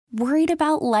Worried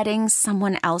about letting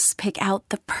someone else pick out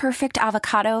the perfect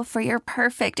avocado for your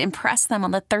perfect impress them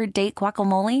on the third date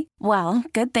guacamole? Well,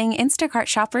 good thing Instacart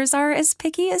shoppers are as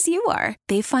picky as you are.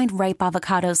 They find ripe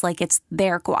avocados like it's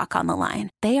their guac on the line.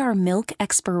 They are milk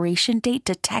expiration date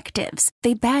detectives.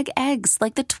 They bag eggs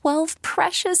like the 12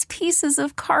 precious pieces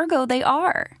of cargo they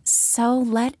are. So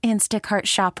let Instacart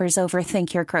shoppers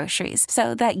overthink your groceries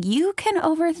so that you can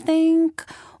overthink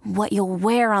what you'll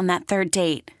wear on that third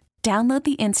date. Download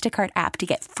the Instacart app to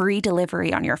get free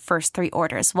delivery on your first 3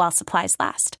 orders while supplies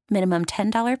last. Minimum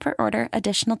 $10 per order.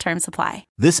 Additional terms apply.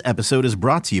 This episode is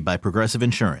brought to you by Progressive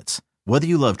Insurance. Whether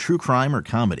you love true crime or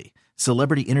comedy,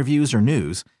 celebrity interviews or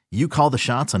news, you call the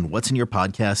shots on what's in your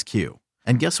podcast queue.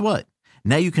 And guess what?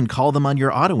 Now you can call them on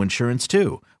your auto insurance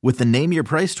too with the Name Your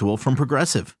Price tool from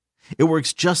Progressive. It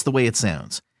works just the way it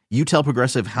sounds. You tell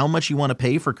Progressive how much you want to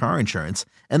pay for car insurance,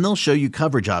 and they'll show you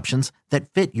coverage options that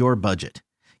fit your budget.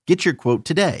 Get your quote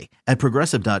today at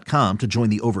Progressive.com to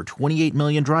join the over 28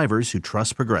 million drivers who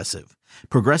trust Progressive.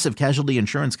 Progressive Casualty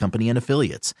Insurance Company and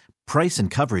Affiliates. Price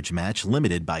and coverage match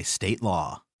limited by state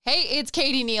law. Hey, it's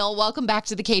Katie Neal. Welcome back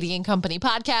to the Katie and Company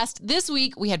podcast. This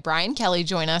week, we had Brian Kelley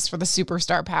join us for the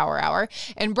Superstar Power Hour.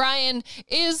 And Brian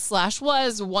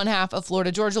was one half of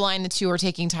Florida Georgia Line. The two are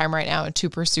taking time right now to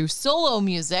pursue solo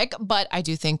music, but I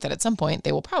do think that at some point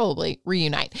they will probably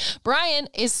reunite. Brian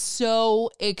is so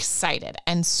excited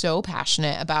and so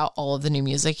passionate about all of the new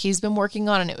music he's been working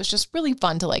on, and it was just really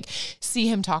fun to see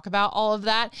him talk about all of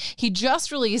that. He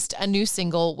just released a new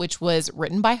single, which was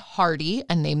written by Hardy,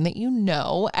 a name that you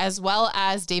know, as well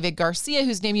as David Garcia,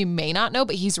 whose name you may not know,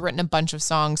 but he's written a bunch of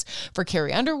songs for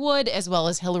Carrie Underwood, as well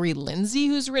as Hillary Lindsay,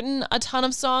 who's written a ton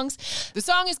of songs. The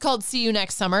song is called See You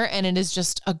Next Summer, and it is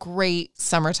just a great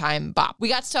summertime bop. We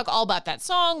got to talk all about that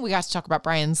song. We got to talk about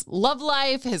Brian's love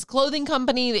life, his clothing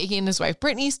company that he and his wife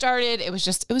Brittany started. It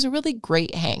was a really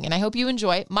great hang, and I hope you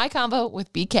enjoy my convo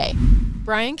with BK.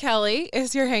 Brian Kelley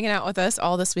is here hanging out with us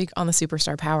all this week on the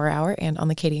Superstar Power Hour and on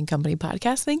the Katie and Company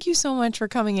podcast. Thank you so much for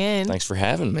coming in. Thanks for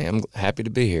having me. I'm happy to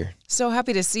be here. So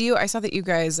happy to see you. I saw that you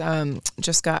guys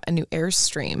just got a new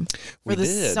airstream for the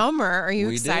summer. Are you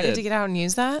excited to get out and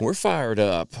use that? We're fired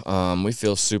up. We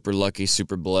feel super lucky,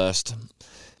 super blessed.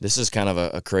 This is kind of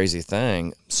a crazy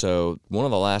thing. So one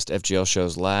of the last FGL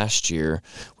shows last year,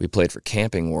 we played for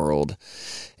Camping World,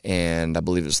 and I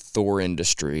believe it was Thor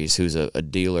Industries, who's a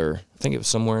dealer. I think it was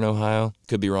somewhere in Ohio.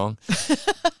 Could be wrong.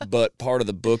 But part of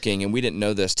the booking, and we didn't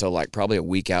know this till probably a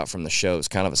week out from the show. It was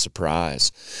kind of a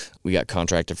surprise. We got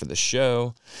contracted for the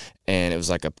show, and it was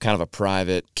like a kind of a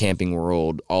private Camping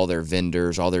World. All their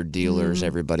vendors, all their dealers,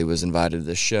 everybody was invited to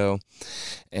the show.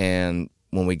 And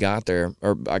when we got there,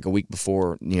 or like a week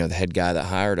before, the head guy that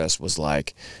hired us was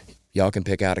like, y'all can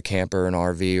pick out a camper, an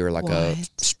RV, or a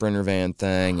Sprinter van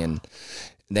thing. And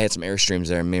they had some Airstreams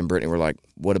there, and me and Brittany were like,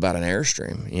 what about an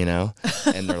Airstream,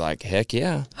 And they're like, heck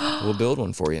yeah, we'll build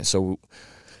one for you. So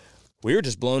we were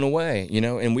just blown away,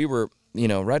 and we were,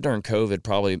 right during COVID,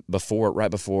 probably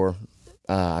right before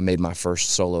I made my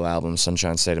first solo album,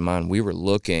 Sunshine State of Mind, we were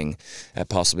looking at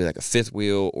possibly a fifth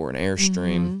wheel or an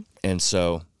Airstream. And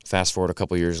so fast forward a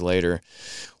couple years later,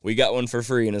 we got one for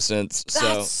free in a sense.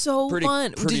 That's so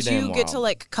fun. Did you get to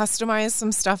customize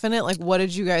some stuff in it? What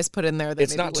did you guys put in there? That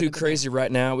it's not too crazy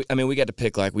right now. We got to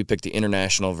pick we picked the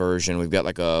international version. We've got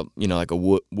a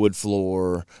wood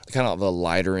floor, kind of a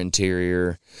lighter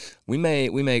interior. We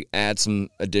may add some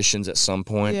additions at some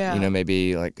point. Yeah.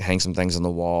 Maybe hang some things on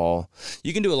the wall.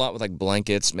 You can do a lot with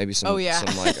blankets, maybe some. Oh yeah.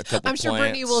 Some, a couple. I'm sure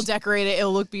Brittany will decorate it.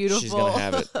 It'll look beautiful. She's gonna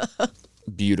have it.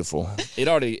 Beautiful. It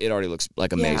already looks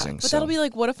amazing. But that'll be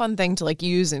what a fun thing to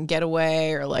use and get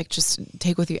away, or just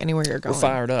take with you anywhere you're going. We're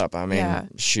fired up.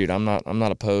 Shoot, I'm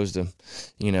not opposed to,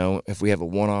 if we have a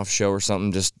one-off show or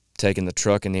something, just taking the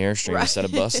truck in the Airstream instead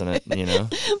of busing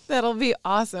it, That'll be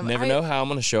awesome. Never know how I'm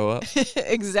going to show up.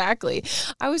 Exactly.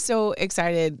 I was so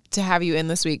excited to have you in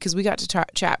this week because we got to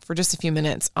chat for just a few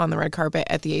minutes on the red carpet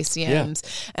at the ACMs.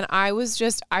 Yeah. And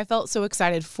I felt so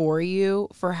excited for you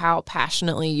for how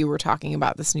passionately you were talking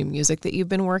about this new music that you've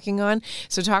been working on.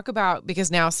 So talk about, because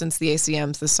now since the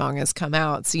ACMs, the song has come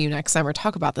out, See You Next Summer.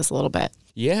 Talk about this a little bit.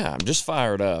 Yeah, I'm just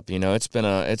fired up. It's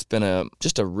been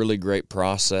just a really great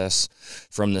process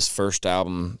from this first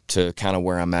album to kind of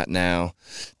where I'm at now.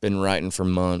 Been writing for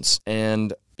months,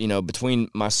 and between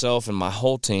myself and my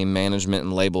whole team, management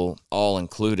and label all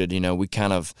included, we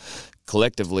kind of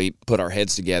collectively put our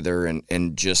heads together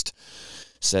and just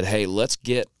said, hey, let's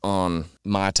get on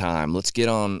my time. Let's get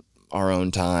on our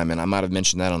own time. And I might have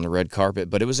mentioned that on the red carpet,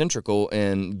 but it was integral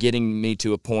in getting me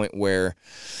to a point where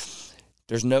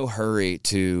there's no hurry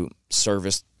to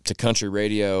service to country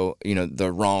radio,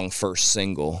 the wrong first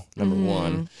single, number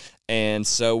one. And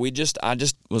so I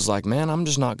just was like, man, I'm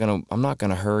not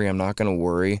gonna hurry. I'm not gonna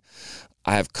worry.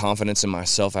 I have confidence in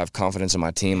myself. I have confidence in my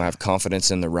team. I have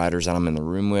confidence in the writers that I'm in the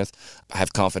room with. I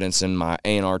have confidence in my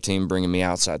A&R team bringing me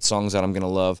outside songs that I'm going to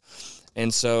love.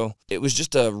 And so it was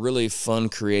just a really fun,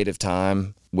 creative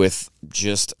time with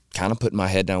just kind of putting my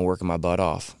head down, working my butt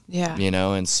off. Yeah.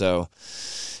 And so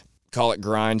call it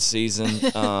grind season,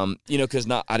 because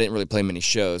I didn't really play many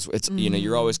shows. It's,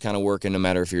 you're always kind of working no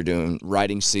matter if you're doing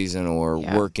writing season or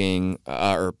working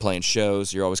or playing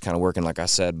shows. You're always kind of working, like I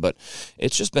said. But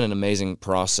it's just been an amazing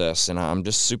process, and I'm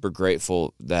just super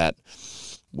grateful that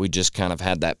we just kind of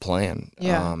had that plan.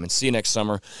 Yeah. And See You Next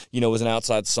Summer, was an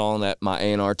outside song that my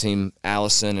A&R team,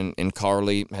 Allison and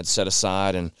Carly, had set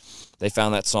aside, and they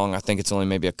found that song. I think it's only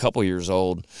maybe a couple years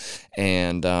old,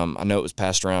 and I know it was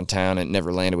passed around town. It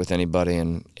never landed with anybody,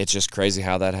 and it's just crazy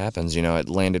how that happens. It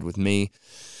landed with me,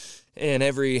 and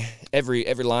every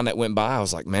line that went by, I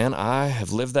was like, man, I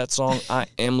have lived that song. I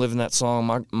am living that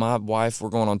song. My wife, we're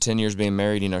going on 10 years being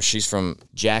married. She's from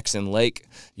Jackson Lake,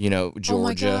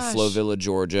 Georgia, Flowvilla,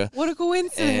 Georgia. What a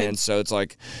coincidence! And so it's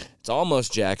like, it's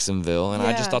almost Jacksonville, and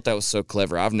I just thought that was so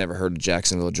clever. I've never heard of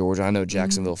Jacksonville, Georgia. I know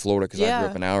Jacksonville, Florida, because I grew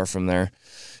up an hour from there.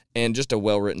 And just a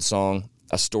well-written song,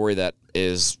 a story that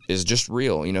is just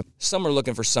real. Some are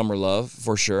looking for summer love,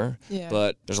 for sure,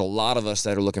 but there's a lot of us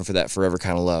that are looking for that forever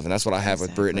kind of love, and that's what I have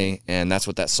with Brittany, and that's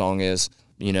what that song is.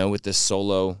 With this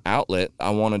solo outlet,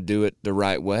 I want to do it the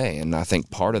right way. And I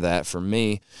think part of that for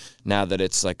me, now that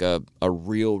it's like a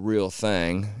real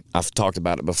thing, I've talked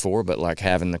about it before, but like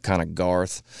having the kind of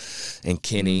Garth and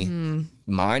Kenny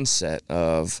mindset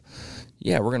of,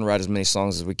 we're going to write as many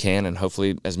songs as we can, and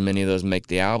hopefully as many of those make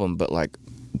the album, but like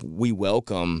we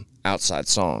welcome outside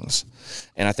songs.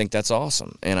 And I think that's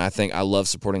awesome. And I love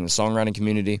supporting the songwriting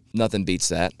community. Nothing beats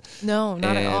that. No,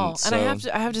 not at all. So, and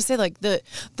I have to say, like,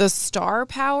 the star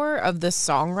power of the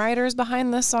songwriters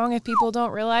behind this song, if people don't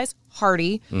realize,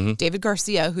 Hardy, David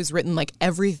Garcia, who's written like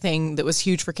everything that was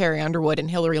huge for Carrie Underwood,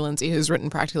 and Hillary Lindsay, who's written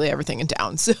practically everything in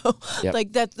town. So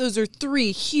like those are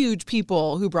three huge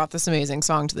people who brought this amazing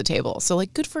song to the table. So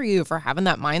like, good for you for having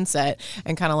that mindset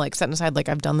and kind of like setting aside, like,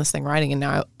 I've done this thing writing, and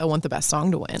now I want the best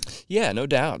song to win. Yeah, no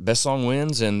doubt. Best song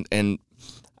wins. And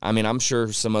I mean, I'm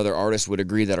sure some other artists would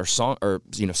agree that are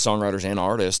songwriters and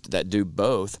artists that do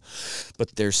both,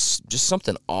 but there's just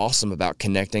something awesome about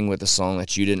connecting with a song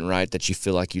that you didn't write that you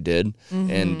feel like you did,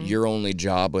 and your only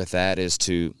job with that is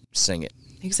to sing it.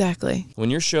 Exactly.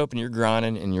 When you're show up and you're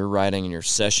grinding and you're writing and you're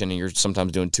sessioning, you're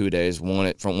sometimes doing 2 days,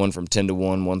 one from 10 to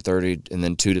 1, 1:30, and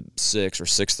then 2 to 6 or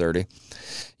 6:30.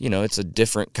 It's a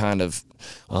different kind of,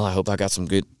 well, I hope I got some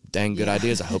dang good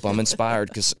ideas. I hope I'm inspired,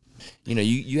 because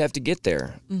you have to get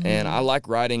there. And I like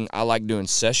writing. I like doing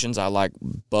sessions. I like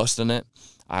busting it.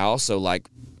 I also like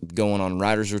going on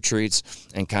writers' retreats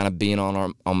and kind of being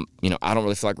on I don't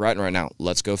really feel like writing right now.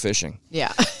 Let's go fishing.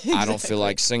 Yeah. Exactly. I don't feel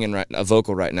like singing a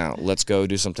vocal right now. Let's go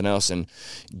do something else and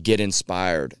get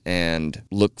inspired and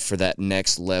look for that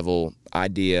next level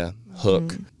idea,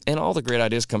 hook. And all the great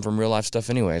ideas come from real life stuff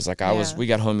anyways. Like we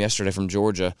got home yesterday from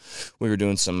Georgia. We were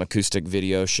doing some acoustic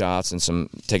video shots and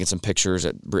taking some pictures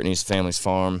at Brittany's family's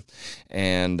farm.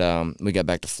 And we got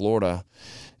back to Florida,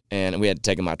 and we had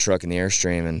taken my truck in the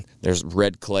airstream, and there's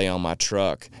red clay on my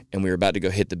truck, and we were about to go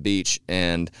hit the beach,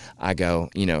 and I go,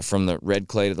 from the red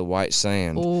clay to the white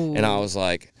sand. Ooh. And I was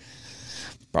like,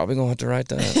 probably gonna have to write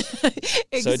that.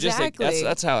 Exactly. So just like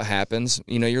that's how it happens.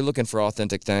 You're looking for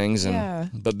authentic things,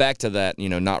 but back to that,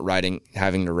 not writing,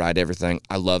 having to write everything.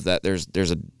 I love that.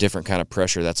 There's a different kind of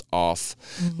pressure that's off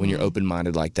when you're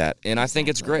open-minded like that, and I think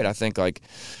it's great. I think like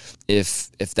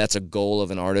if that's a goal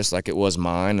of an artist, like it was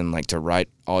mine, and like to write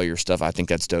all your stuff, I think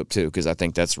that's dope too, because I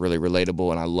think that's really relatable,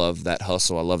 and I love that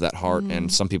hustle. I love that heart, and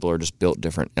some people are just built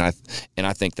different, and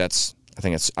I think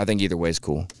either way is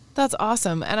cool. That's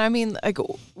awesome. And I mean, like,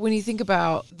 when you think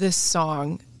about this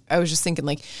song, I was just thinking,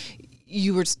 like,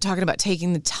 you were talking about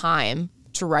taking the time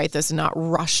to write this and not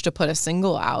rush to put a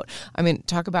single out. I mean,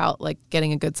 talk about like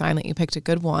getting a good sign that you picked a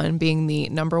good one. Being the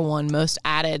 #1 most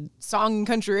added song in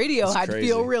country radio had to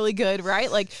feel really good,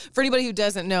 right? Like, for anybody who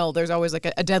doesn't know, there's always like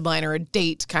a deadline or a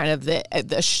date kind of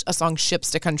a song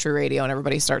ships to country radio and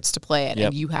everybody starts to play it. Yep.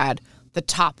 And you had the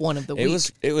top one of the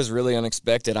week. It was really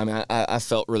unexpected. I mean, I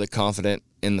felt really confident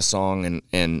in the song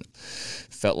and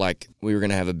felt like we were going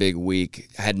to have a big week.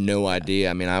 I had no idea.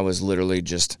 I mean, I was literally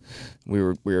just, we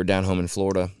were down home in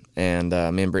Florida, and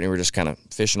me and Brittany were just kind of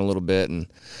fishing a little bit, and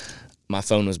my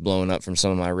phone was blowing up from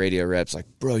some of my radio reps, like,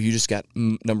 bro, you just got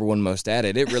number one most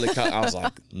added. It really caught, I was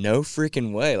like, no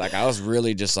freaking way. Like, I was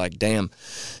really just like, damn,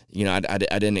 you know, I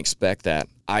didn't expect that.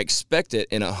 I expect it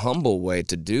in a humble way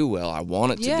to do well. I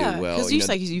want it to do well. Because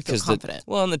you feel confident.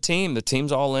 And the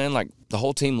team's all in. Like, the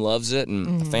whole team loves it,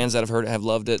 and the fans that have heard it have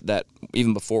loved it, that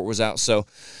even before it was out. So,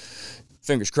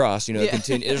 fingers crossed, you know,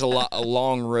 there's a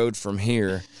long road from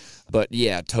here. But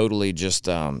yeah, totally just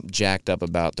jacked up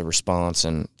about the response,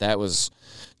 and that was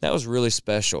really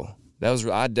special.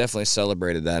 I definitely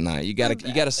celebrated that night. You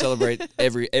gotta celebrate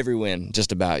every win,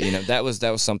 just about. You know, that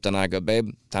was something. I go, babe,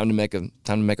 time to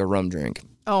make a rum drink.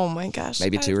 Oh my gosh,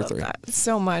 maybe two or three.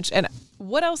 So much. And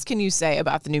what else can you say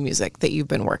about the new music that you've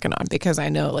been working on? Because I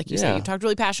know, like you said, you talked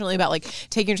really passionately about like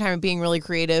taking your time and being really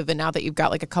creative. And now that you've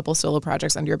got like a couple solo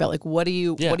projects under your belt, like what do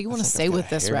you want to say with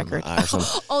this record?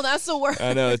 Oh, that's the word.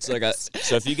 I know, it's like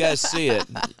so if you guys see it,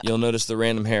 you'll notice the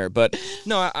random hair. But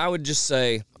no, I would just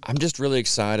say I'm just really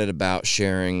excited about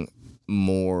sharing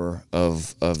more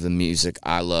of the music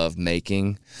I love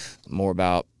making, more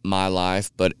about my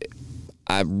life, but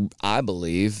I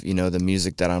believe, you know, the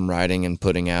music that I'm writing and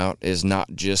putting out is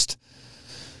not just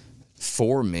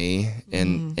for me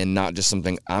and not just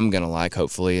something I'm going to like,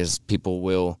 hopefully, as people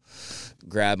will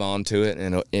grab onto it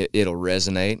and it'll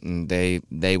resonate, and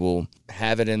they will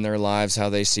have it in their lives how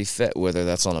they see fit, whether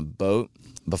that's on a boat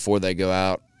before they go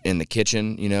out in the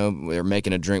kitchen, you know, they're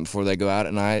making a drink before they go out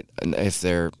at night, and if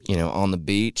they're, you know, on the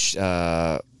beach,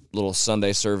 little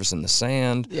Sunday service in the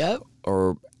sand. Yep.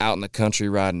 Or out in the country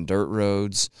riding dirt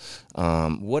roads,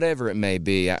 whatever it may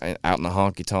be, out in the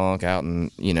honky-tonk, out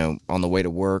in, you know, on the way to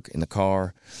work, in the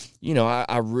car. You know,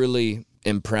 I really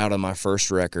am proud of my first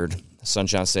record,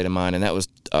 Sunshine State of Mind, and that was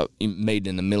made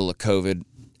in the middle of COVID.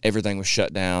 Everything was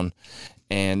shut down,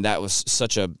 and that was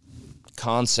such a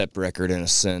concept record in a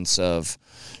sense of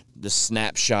the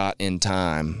snapshot in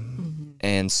time. Mm-hmm.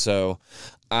 And so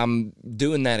I'm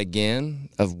doing that again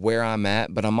of where I'm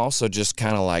at, but I'm also just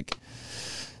kind of like,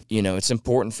 you know, it's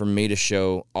important for me to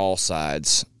show all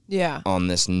sides on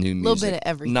this new music. A little bit of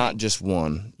everything. Not just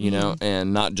one, you know,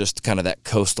 and not just kind of that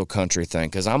coastal country thing,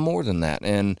 because I'm more than that.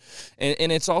 And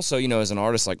it's also, you know, as an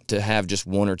artist, like to have just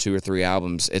one or two or three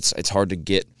albums, it's hard to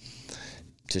get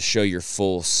to show your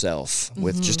full self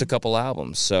with just a couple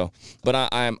albums. So, but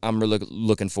I'm really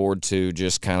looking forward to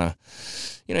just kind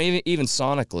of, you know, even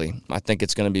sonically, I think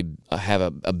it's going to be have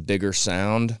a bigger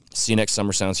sound. See You Next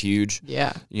Summer sounds huge.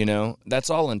 Yeah. You know, that's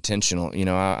all intentional. You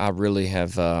know, I really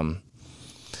have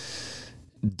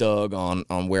dug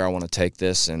on where I want to take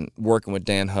this, and working with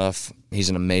Dan Huff. He's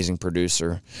an amazing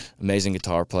producer, amazing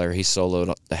guitar player. He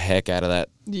soloed the heck out of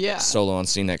that solo on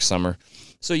See You Next Summer.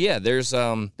 So yeah, there's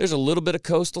a little bit of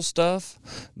coastal stuff,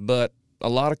 but a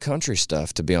lot of country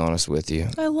stuff, to be honest with you.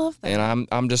 I love that. And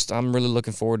I'm really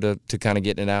looking forward to kind of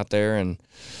getting it out there, and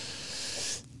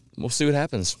we'll see what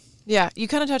happens. Yeah, you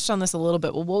kind of touched on this a little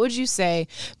bit. Well, what would you say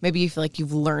maybe you feel like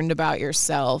you've learned about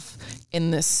yourself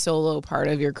in this solo part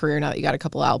of your career now that you got a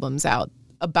couple albums out,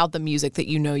 about the music that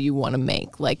you know you want to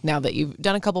make? Like, now that you've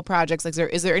done a couple projects, like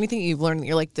is there anything you've learned that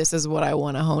you're like, this is what I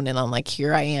want to hone in on, like,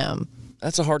 here I am?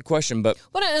 That's a hard question, but...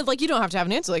 Well, like, you don't have to have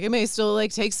an answer. Like, it may still,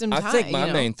 like, take some time. I think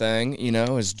my main thing, you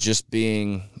know, is just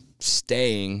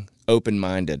staying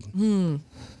open-minded.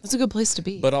 That's a good place to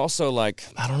be. But also, like,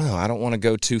 I don't know, I don't want to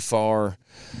go too far.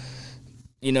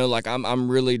 You know, like,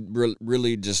 I'm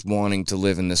really just wanting to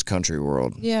live in this country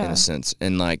world, in a sense.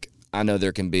 And, like, I know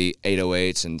there can be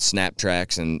 808s and snap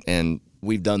tracks, and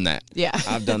we've done that. Yeah.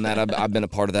 I've done that. I've been a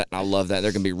part of that, and I love that.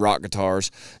 There can be rock guitars,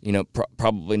 you know,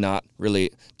 probably not really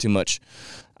too much.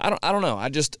 I don't know.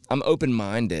 I'm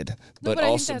open-minded, but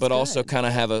also kind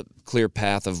of have a clear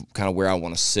path of kind of where I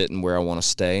want to sit and where I want to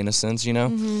stay, in a sense, you know?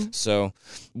 Mm-hmm. So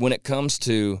when it comes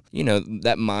to, you know,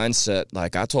 that mindset,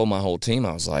 like, I told my whole team,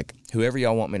 I was like, whoever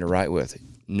y'all want me to write with,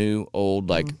 new, old,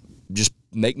 like, just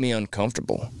make me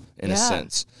uncomfortable. In a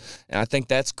sense. And I think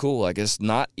that's cool. Like, it's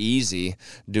not easy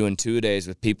doing 2-a-days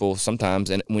with people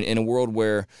sometimes. And when in a world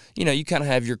where, you know, you kind of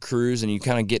have your crews and you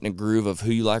kind of get in a groove of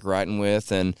who you like writing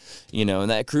with, and, you know,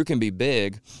 and that crew can be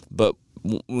big, but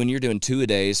when you're doing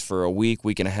 2-a-days for a week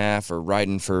and a half, or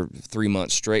writing for 3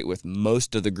 months straight with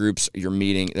most of the groups you're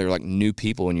meeting, they're like new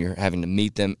people, and you're having to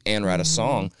meet them and write a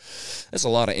song. That's a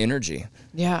lot of energy.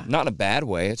 Yeah. Not in a bad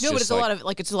way. It's just, but it's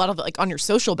a lot of on your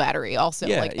social battery also,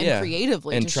 and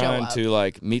creatively, and trying to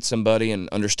like meet somebody and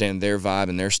understand their vibe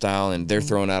and their style, and they're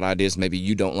throwing out ideas maybe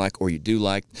you don't like or you do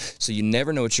like. So you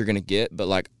never know what you're going to get, but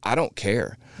like, I don't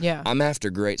care. Yeah. I'm after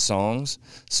great songs.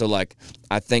 So like,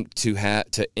 I think to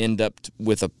end up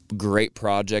with a great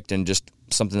project and just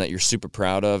something that you're super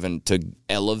proud of, and to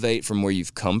elevate from where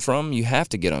you've come from, you have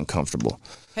to get uncomfortable.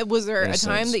 Was there a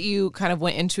time that you kind of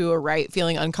went into a write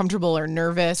feeling uncomfortable or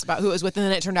nervous about who it was with, and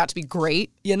then it turned out to be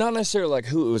great? Yeah, not necessarily like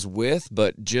who it was with,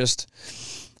 but just,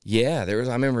 I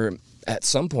remember at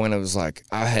some point I was like,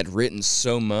 I had written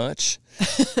so much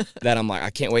that I'm like,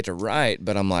 I can't wait to write,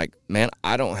 but I'm like, man,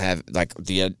 I don't have, like,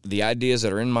 the ideas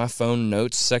that are in my phone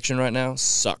notes section right now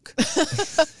suck.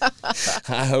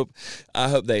 I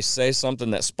hope they say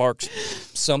something that sparks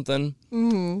something,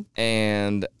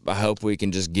 and I hope we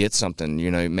can just get something. You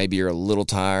know, maybe you're a little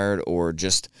tired, or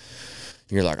just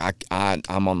you're like,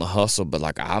 I'm on the hustle, but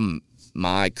like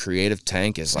my creative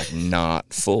tank is like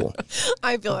not full.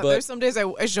 I feel that there's some days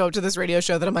I show up to this radio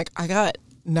show that I'm like, I got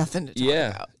nothing to talk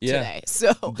about today.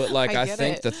 So, but like I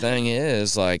think the thing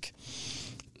is, like,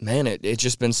 man, it's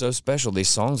just been so special. These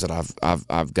songs that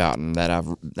I've gotten, that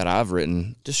I've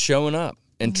written, just showing up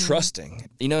and trusting.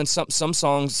 You know, and some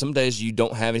songs, some days you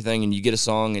don't have anything, and you get a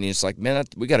song, and it's like, man,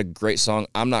 we got a great song.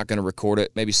 I'm not going to record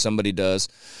it. Maybe somebody does.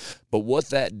 But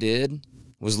what that did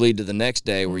was lead to the next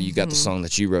day where you got the song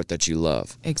that you wrote that you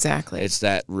love. Exactly.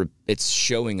 It's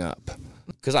showing up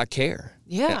because I care.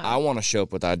 Yeah. And I want to show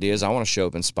up with ideas. I want to show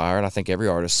up inspired. I think every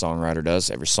artist, songwriter does.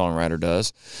 Every songwriter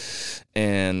does.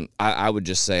 And I would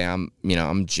just say I'm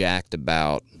jacked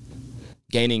about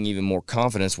gaining even more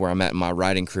confidence where I'm at in my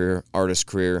writing career, artist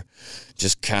career,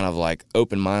 just kind of like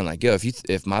open mind, like, yo,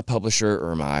 if my publisher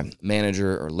or my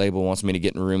manager or label wants me to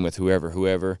get in a room with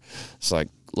whoever, it's like,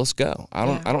 let's go. I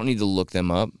don't need to look them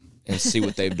up and see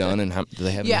what they've done and do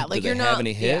they have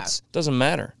any hits. Doesn't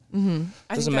matter.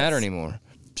 Doesn't matter anymore.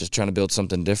 Just trying to build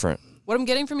something different. What I'm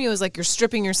getting from you is like you're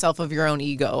stripping yourself of your own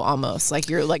ego almost. Like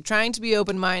you're like trying to be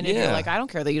open-minded. Yeah. You're like, I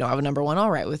don't care that you don't have a number one. I'll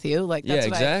write with you. Like that's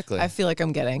exactly. I feel like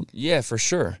I'm getting. Yeah, for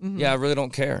sure. Yeah, I really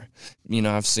don't care. You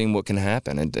know, I've seen what can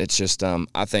happen. It's just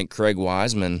I think Craig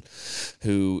Wiseman,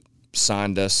 who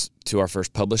signed us to our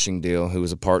first publishing deal, who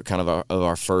was a part kind of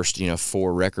our first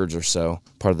 4 records or so,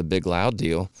 part of the Big Loud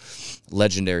deal,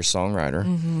 legendary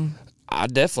songwriter. I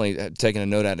definitely taken a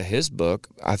note out of his book.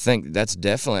 I think that's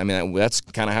definitely, that's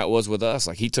kind of how it was with us.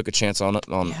 Like, he took a chance on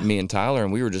me and Tyler,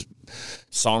 and we were just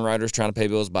songwriters trying to pay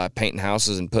bills by painting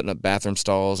houses and putting up bathroom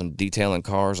stalls and detailing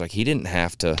cars. Like, he didn't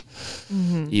have to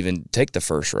even take the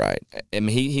first write. I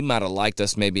mean, he might have liked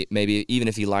us, maybe even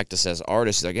if he liked us as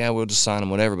artists, he's like, yeah, we'll just sign him,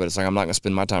 whatever. But it's like, I'm not going to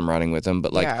spend my time writing with him.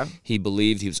 But like, he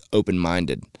believed, he was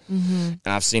open-minded. And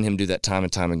I've seen him do that time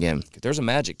and time again. There's a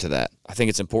magic to that. I think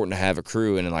it's important to have a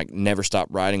crew and like never stop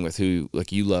writing with who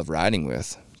like you love writing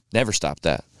with. Never stop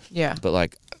that. Yeah. But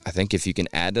like, I think if you can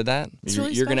add to that,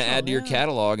 you're going to add to your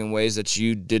catalog in ways that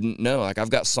you didn't know. Like, I've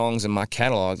got songs in my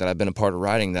catalog that I've been a part of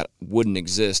writing that wouldn't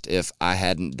exist if I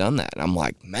hadn't done that. And I'm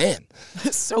like, man.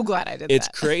 So glad I did that. It's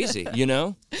crazy,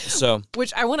 So.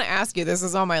 Which I want to ask you, this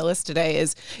is on my list today,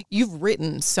 is you've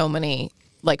written so many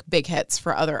like big hits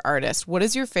for other artists. What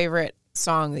is your favorite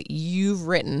song that you've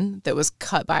written that was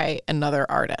cut by another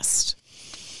artist?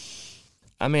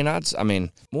 I mean,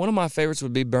 one of my favorites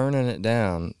would be "Burning It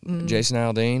Down," Jason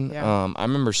Aldean. Yeah. I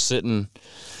remember sitting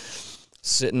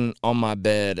on my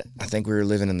bed. I think we were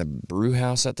living in the brew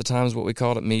house at the time, is what we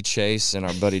called it. Me, Chase, and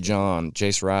our buddy John,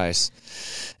 Chase Rice.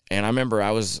 And I remember I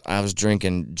was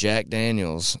drinking Jack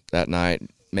Daniels that night.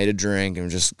 Made a drink and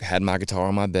just had my guitar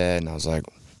on my bed, and I was like,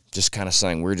 just kind of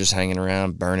sang. We were just hanging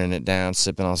around, burning it down,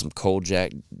 sipping on some cold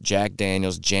Jack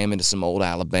Daniels, jamming to some old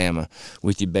Alabama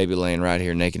with you, baby, laying right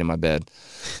here naked in my bed.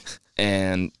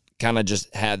 And kind of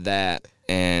just had that.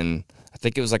 And I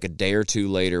think it was like a day or two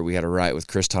later, we had a write with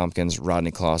Chris Tompkins,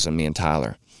 Rodney Clausen, me and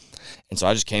Tyler. And so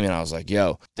I just came in, I was like,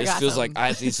 yo, this feels like I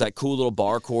had these like cool little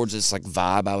bar chords, this like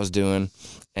vibe I was doing.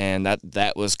 And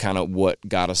that was kind of what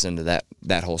got us into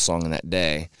that whole song in that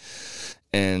day.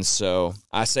 And so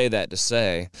I say that to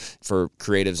say, for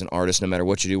creatives and artists, no matter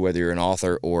what you do, whether you're an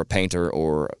author or a painter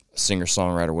or a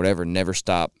singer-songwriter, whatever, never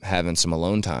stop having some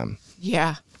alone time.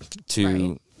 Yeah.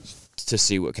 To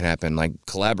see what can happen. Like,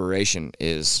 collaboration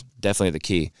is definitely the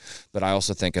key. But I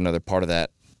also think another part of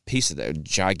that, piece of that,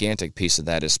 gigantic piece of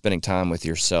that, is spending time with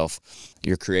yourself,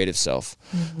 your creative self,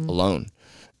 alone,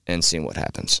 and seeing what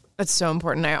happens. That's so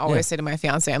important. I always say to my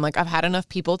fiance, I'm like, I've had enough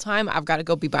people time. I've got to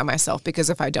go be by myself, because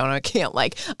if I don't,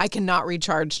 I cannot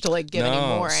recharge to like give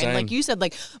anymore. Same. And like you said,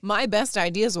 like my best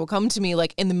ideas will come to me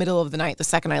like in the middle of the night, the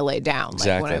second I lay down,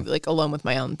 like when I'm like alone with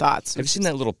my own thoughts. Have you seen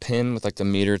that little pin with like the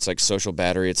meter? It's like social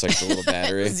battery. It's like the little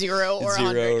battery. Zero or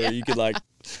 100. Or you could like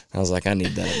I was like, I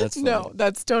need that. That's funny. No,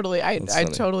 that's totally, I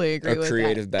totally agree with that. A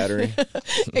creative battery.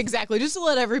 Exactly. Just to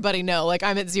let everybody know, like,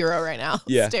 I'm at 0 right now.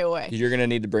 Yeah. Stay away. You're going to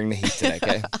need to bring the heat today,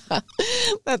 okay?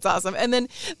 That's awesome. And then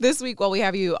this week, while we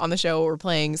have you on the show, we're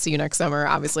playing See You Next Summer,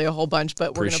 obviously a whole bunch,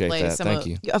 but we're going to play some Thank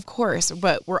you. Of course,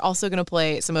 but we're also going to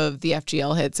play some of the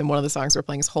FGL hits, and one of the songs we're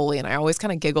playing is Holy, and I always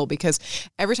kind of giggle because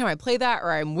every time I play that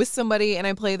or I'm with somebody and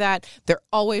I play that, they're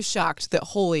always shocked that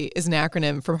Holy is an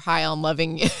acronym from High on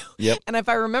Loving You. Yep. And if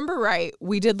I remember right,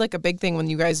 we did like a big thing when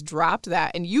you guys dropped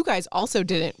that, and you guys also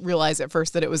didn't realize at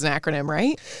first that it was an acronym,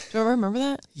 right? Do you ever remember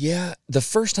that? Yeah. The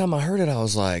first time I heard it, I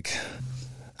was like,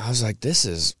 this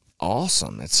is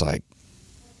awesome. It's like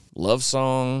love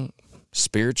song,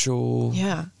 spiritual.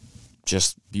 Yeah.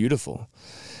 Just beautiful.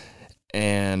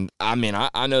 And I mean,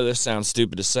 I know this sounds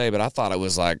stupid to say, but I thought it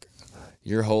was like,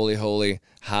 you're holy, holy,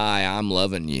 hi, I'm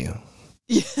loving you.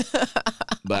 Yeah.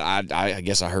 But I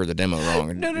guess I heard the demo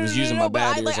wrong. I was using my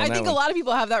bad ears on that I think one. a lot of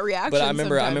people have that reaction. But I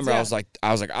remember yeah. I was like,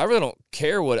 I really don't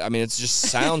care what, I mean, it just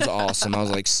sounds awesome. I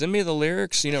was like, send me the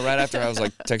lyrics. You know, right after I was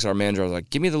like, text our manager, I was like,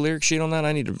 give me the lyric sheet on that.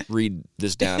 I need to read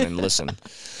this down and listen.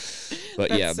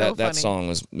 But yeah, that song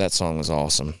was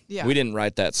awesome. Yeah. We didn't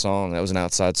write that song. That was an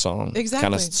outside song. Exactly.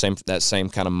 Kind of that same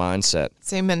kind of mindset.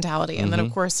 Same mentality. And then,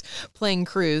 of course, playing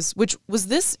Cruise, which was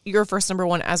this your first number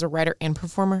one as a writer and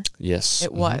performer? Yes.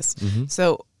 It was. Mm-hmm.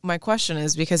 So my question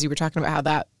is, because you were talking about how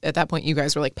that at that point you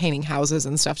guys were like painting houses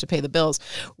and stuff to pay the bills.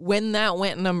 When that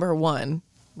went number one,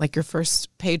 like your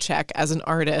first paycheck as an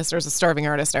artist or as a starving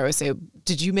artist, I always say,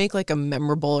 did you make like a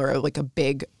memorable or like a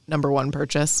big number one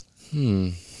purchase?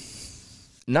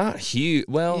 Not huge.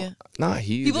 Well, yeah. Not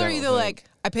huge. People are either like,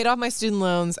 I paid off my student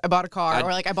loans, I bought a car,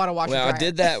 or like I bought a washer. Well, I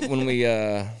did that when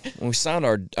we signed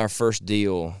our first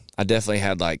deal. I definitely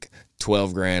had like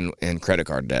 $12,000 in credit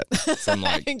card debt from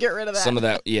like get rid of that. Some of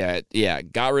that. Yeah.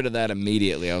 Got rid of that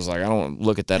immediately. I was like, I don't want to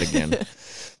look at that again.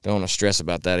 Don't want to stress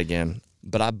about that again.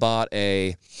 But I bought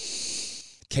a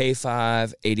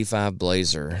K5 85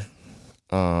 Blazer.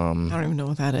 I don't even know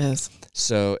what that is.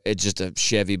 So it's just a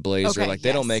Chevy Blazer. Okay,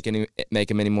 they don't make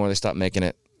them anymore. They stopped making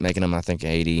them, I think,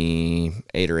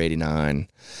 88 or 89.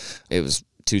 It was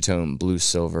two-tone blue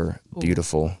silver,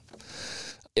 beautiful.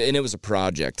 And it was a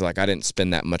project. Like, I didn't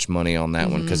spend that much money on that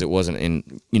one because it wasn't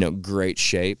in, great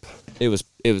shape. It was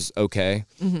okay.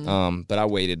 Mm-hmm. But I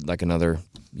waited like another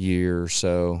year or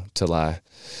so till I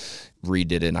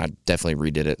redid it, and I definitely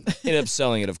redid it. Ended up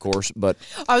selling it, of course, but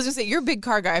I was gonna say, you're a big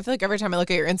car guy. I feel like every time I look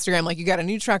at your Instagram, like you got a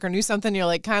new truck or new something you're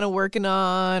like kind of working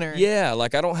on, or yeah,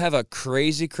 like I don't have a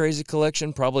crazy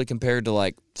collection, probably compared to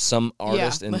like some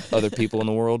artists and other people in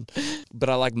the world, but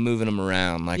I like moving them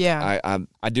around. Like,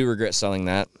 I do regret selling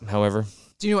that, however.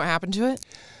 Do you know what happened to it?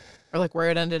 Or like where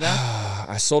it ended up?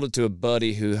 I sold it to a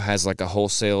buddy who has like a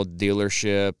wholesale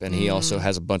dealership, and he also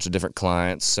has a bunch of different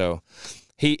clients, so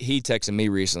He texted me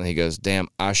recently. He goes, damn,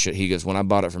 he goes, when I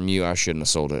bought it from you, I shouldn't have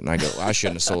sold it. And I go, I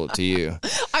shouldn't have sold it to you.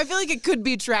 I feel like it could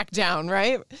be tracked down,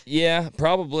 right? Yeah,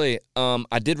 probably.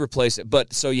 I did replace it.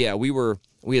 But so, yeah,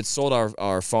 we had sold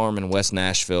our farm in West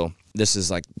Nashville. This is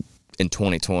like in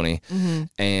 2020. Mm-hmm.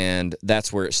 And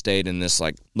that's where it stayed, in this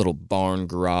like little barn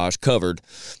garage covered.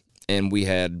 And we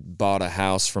had bought a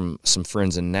house from some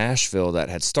friends in Nashville that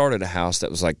had started a house that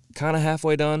was like kind of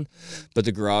halfway done, but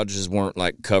the garages weren't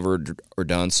like covered or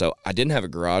done. So I didn't have a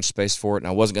garage space for it, and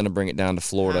I wasn't going to bring it down to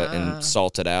Florida and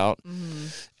salt it out. Mm-hmm.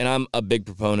 And I'm a big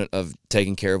proponent of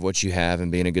taking care of what you have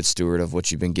and being a good steward of what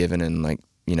you've been given. And like,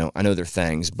 I know they're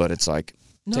things, but it's like,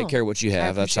 take care of what you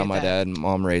have. That's how my dad and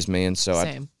mom raised me. And so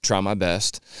I try my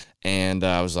best. And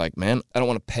I was like, man, I don't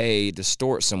want to pay to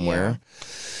store it somewhere. Yeah.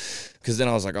 Because then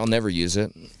I was like, I'll never use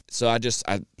it. So I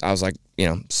was like,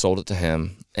 sold it to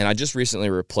him. And I just recently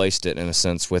replaced it, in a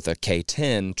sense, with a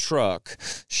K10 truck,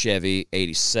 Chevy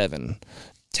 87.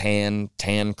 Tan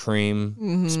cream.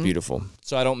 Mm-hmm. It's beautiful.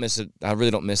 So I don't miss it. I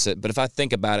really don't miss it. But if I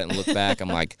think about it and look back, I'm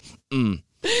like,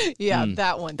 Yeah,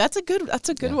 that one. That's a good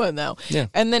one, though. Yeah.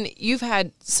 And then you've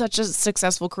had such a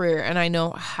successful career, and I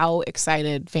know how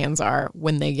excited fans are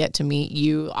when they get to meet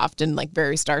you, often like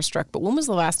very starstruck. But when was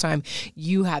the last time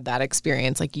you had that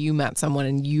experience? Like you met someone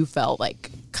and you felt like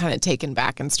kind of taken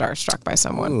back and starstruck by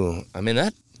someone? Ooh, I mean,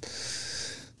 that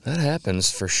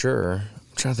happens for sure.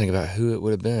 I'm trying to think about who it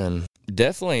would have been.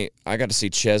 Definitely, I got to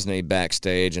see Chesney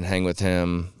backstage and hang with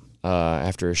him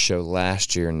after a show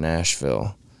last year in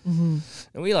Nashville. Mm-hmm.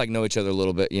 And we like know each other a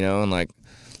little bit, and like,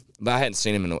 but I hadn't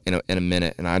seen him in a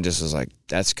minute, and I just was like,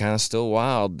 that's kind of still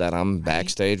wild that I'm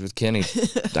backstage with Kenny,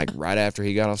 like right after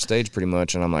he got off stage, pretty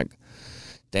much, and I'm like,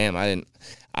 damn, I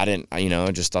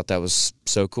just thought that was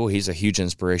so cool. He's a huge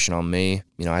inspiration on me.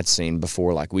 I'd seen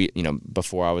before, like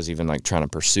before I was even like trying to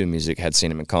pursue music, had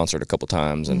seen him in concert a couple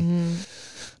times. And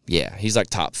yeah, he's like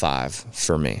top 5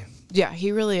 for me. Yeah,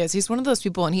 he really is. He's one of those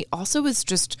people. And he also is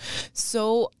just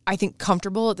so, I think,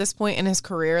 comfortable at this point in his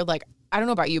career. Like, I don't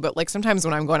know about you, but like sometimes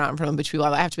when I'm going out in front of a bunch of people,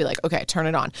 I have to be like, okay, turn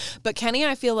it on. But Kenny,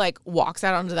 I feel like walks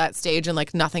out onto that stage and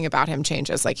like nothing about him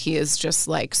changes. Like he is just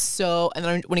like so, and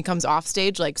then when he comes off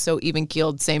stage, like so even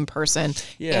keeled, same person,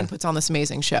 and puts on this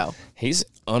amazing show. He's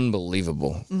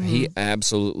unbelievable. He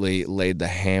absolutely laid the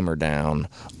hammer down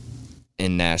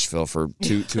in Nashville for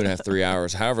 2.5, 3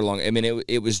 hours, however long. I mean,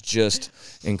 it was just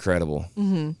incredible.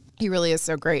 He really is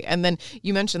so great. And then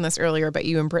you mentioned this earlier, but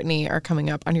you and Brittany are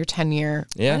coming up on your 10-year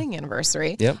wedding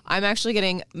anniversary. Yep. I'm actually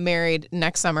getting married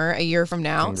next summer, a year from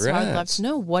now. Congrats. So I'd love to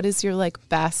know, what is your like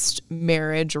best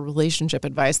marriage or relationship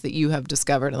advice that you have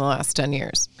discovered in the last 10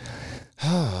 years?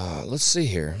 Let's see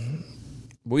here.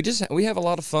 We have a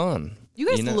lot of fun. You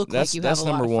guys look like you have a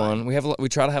lot of fun. That's number one. We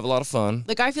try to have a lot of fun.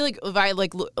 Like I feel like if I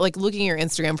like looking at your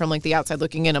Instagram from like the outside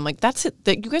looking in, I'm like, that's it.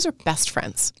 That you guys are best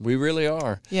friends. We really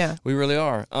are. Yeah, we really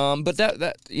are. But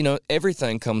that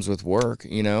everything comes with work,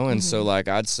 and so like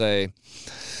I'd say,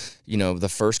 the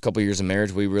first couple years of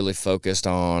marriage, we really focused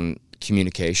on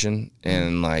communication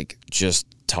and like just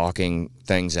talking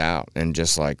things out and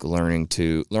just like learning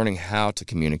how to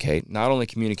communicate, not only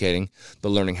communicating, but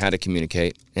learning how to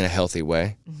communicate in a healthy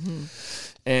way.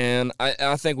 And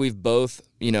I think we've both,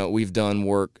 we've done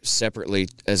work separately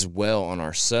as well on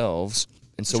ourselves.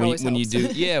 And so when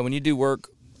you do work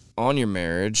on your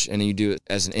marriage and you do it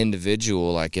as an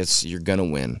individual, like you're going to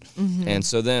win. And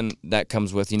so then that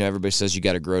comes with, everybody says you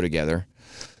got to grow together.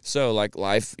 So like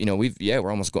life, we're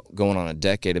almost going on a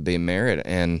decade of being married,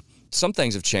 and some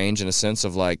things have changed in a sense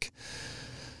of like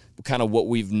kind of what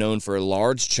we've known for a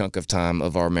large chunk of time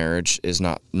of our marriage is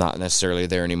not necessarily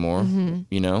there anymore,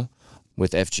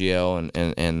 with FGL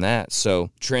and that. So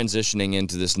transitioning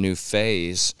into this new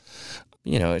phase,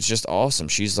 it's just awesome.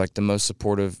 She's like the most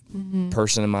supportive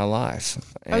person in my life.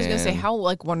 I was going to say, how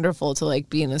like wonderful to like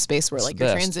be in a space where like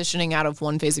you're transitioning out of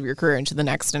one phase of your career into the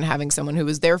next and having someone who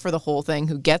was there for the whole thing,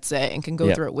 who gets it and can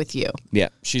go through it with you. Yeah,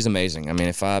 she's amazing. I mean,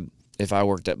 if I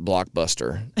worked at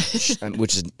Blockbuster,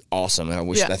 which is awesome,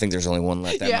 I think there's only one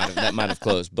left that might have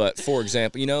closed. But for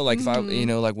example, like if I,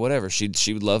 like whatever, she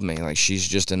would love me. Like she's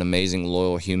just an amazing,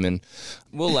 loyal human.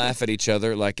 We'll laugh at each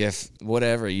other. Like if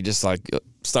whatever, you just like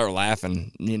start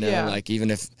laughing, like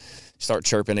even if start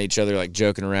chirping at each other, like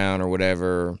joking around or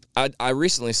whatever. I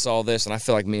recently saw this, and I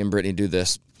feel like me and Brittany do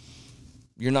this.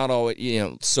 You're not always,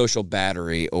 social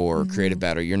battery or creative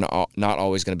battery. You're not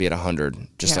always going to be at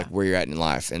 100, just like where you're at in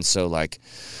life. And so, like,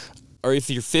 or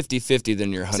if you're 50-50,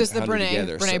 then you're 100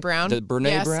 together. Brene Brown? The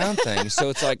Brene Brown thing.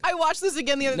 So it's like... I watched this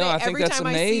again the other day. I think that's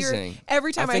amazing.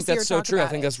 Every time I see her, I think that's so true. I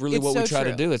think that's really what we try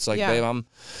to do. It's like, babe,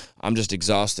 I'm just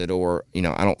exhausted, or,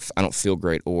 I don't feel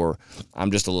great, or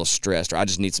I'm just a little stressed, or I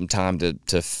just need some time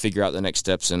to figure out the next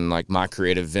steps in, like, my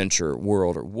creative venture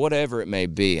world, or whatever it may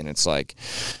be. And it's like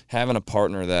having a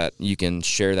partner that you can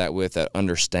share that with, that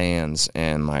understands,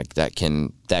 and, like, that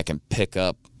can pick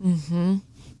up...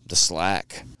 the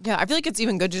slack. Yeah, I feel like it's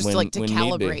even good just to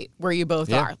calibrate where you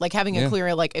both are. Like having a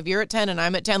clear, like if you're at 10 and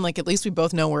I'm at 10, like at least we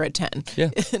both know we're at 10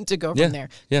 to go from there.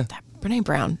 Yeah. That Brene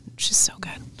Brown, she's so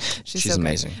good. She's so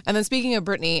amazing. Good. And then speaking of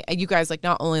Brittany, you guys like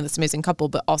not only this amazing couple,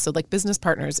 but also like business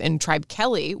partners in Tribe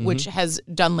Kelley, which has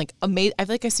done like amazing. I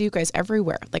feel like I see you guys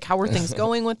everywhere. Like how are things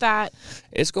going with that?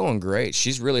 It's going great.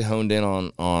 She's really honed in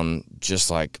on just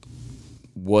like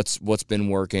what's been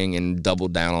working and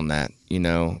doubled down on that,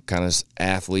 kind of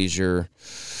athleisure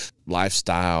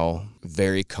lifestyle,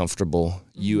 very comfortable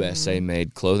USA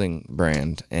made clothing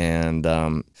brand. And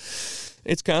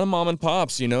it's kind of mom and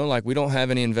pops, like we don't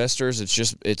have any investors.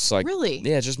 It's like, really?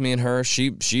 Yeah, it's just me and her.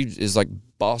 She is like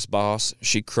boss.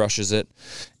 She crushes it.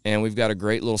 And we've got a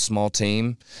great little small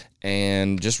team,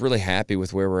 and just really happy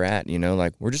with where we're at,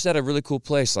 like we're just at a really cool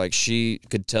place. Like she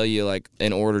could tell you like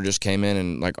an order just came in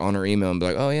and like on her email and be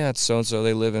like, oh yeah, it's so-and-so,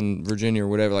 they live in Virginia or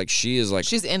whatever. Like she is like,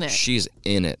 she's in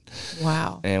it.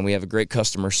 Wow. And we have a great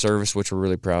customer service, which we're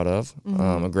really proud of.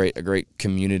 A great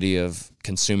community of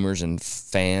consumers and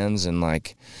fans, and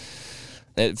like,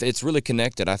 it's really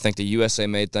connected. I think the USA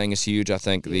made thing is huge. I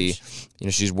think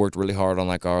she's worked really hard on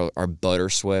like our butter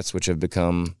sweats, which have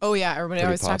become everybody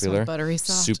always popular. Talks about buttery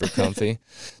soft, super comfy.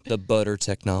 The butter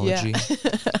technology.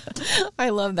 I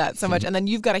love that so much. And then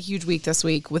you've got a huge week this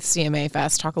week with CMA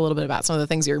Fest. Talk a little bit about some of the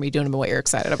things you're gonna be doing and what you're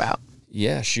excited about.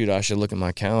 Yeah, shoot, I should look at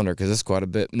my calendar because it's quite a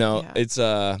bit. No, it's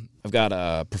I've got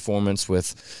a performance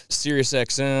with Sirius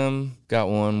XM. Got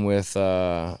one with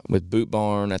Boot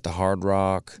Barn at the Hard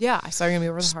Rock. Yeah, I saw you're going to be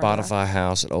over the Hard Rock. Spotify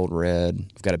House at Old Red.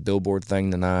 I've got a Billboard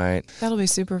thing tonight. That'll be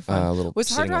super fun.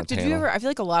 Was Hard Rock, did you ever, I feel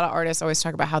like a lot of artists always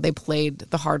talk about how they played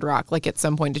the Hard Rock, like at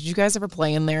some point. Did you guys ever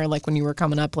play in there, like when you were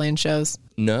coming up playing shows?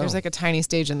 No. There's like a tiny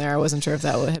stage in there. I wasn't sure if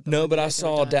that would. No, but I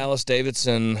saw Dallas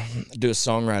Davidson do a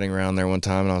songwriting round there one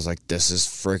time, and I was like, "This is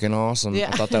freaking awesome!" Yeah.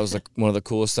 I thought that was one of the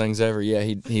coolest things ever. Yeah,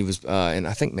 he was, and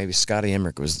I think maybe Scotty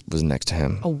Emmerich was next to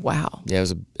him. Oh wow! Yeah,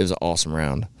 it was an awesome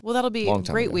round. Well, that'll be a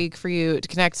great week for you to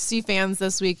connect, see fans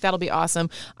this week. That'll be awesome.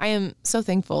 I am so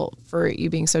thankful for you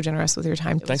being so generous with your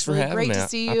time. Thanks for having me. Great to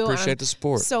see you. I appreciate the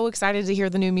support. So excited to hear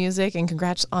the new music, and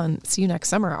congrats on see you next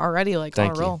summer already. Like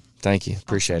on a roll. Thank you.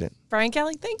 Appreciate it. Brian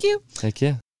Kelley, thank you. Thank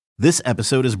you. This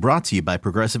episode is brought to you by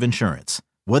Progressive Insurance.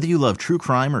 Whether you love true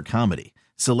crime or comedy,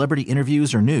 celebrity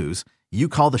interviews or news, you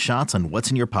call the shots on what's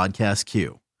in your podcast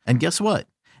queue. And guess what?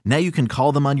 Now you can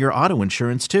call them on your auto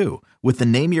insurance too with the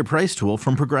Name Your Price tool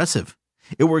from Progressive.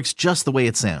 It works just the way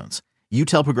it sounds. You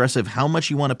tell Progressive how much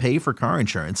you want to pay for car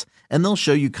insurance, and they'll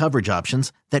show you coverage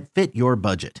options that fit your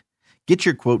budget. Get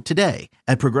your quote today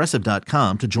at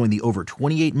Progressive.com to join the over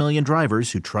 28 million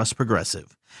drivers who trust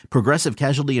Progressive. Progressive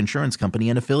Casualty Insurance Company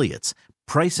and Affiliates.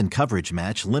 Price and coverage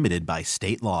match limited by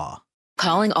state law.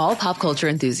 Calling all pop culture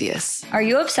enthusiasts. Are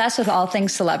you obsessed with all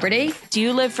things celebrity? Do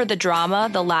you live for the drama,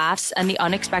 the laughs, and the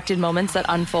unexpected moments that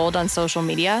unfold on social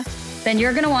media? Then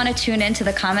you're going to want to tune in to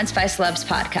the Comments by Celebs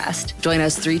podcast. Join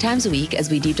us 3 times a week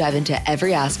as we deep dive into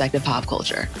every aspect of pop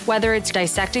culture. Whether it's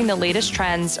dissecting the latest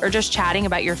trends or just chatting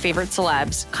about your favorite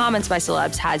celebs, Comments by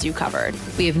Celebs has you covered.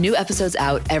 We have new episodes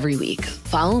out every week.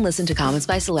 Follow and listen to Comments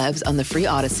by Celebs on the free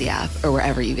Audacy app or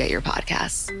wherever you get your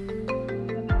podcasts.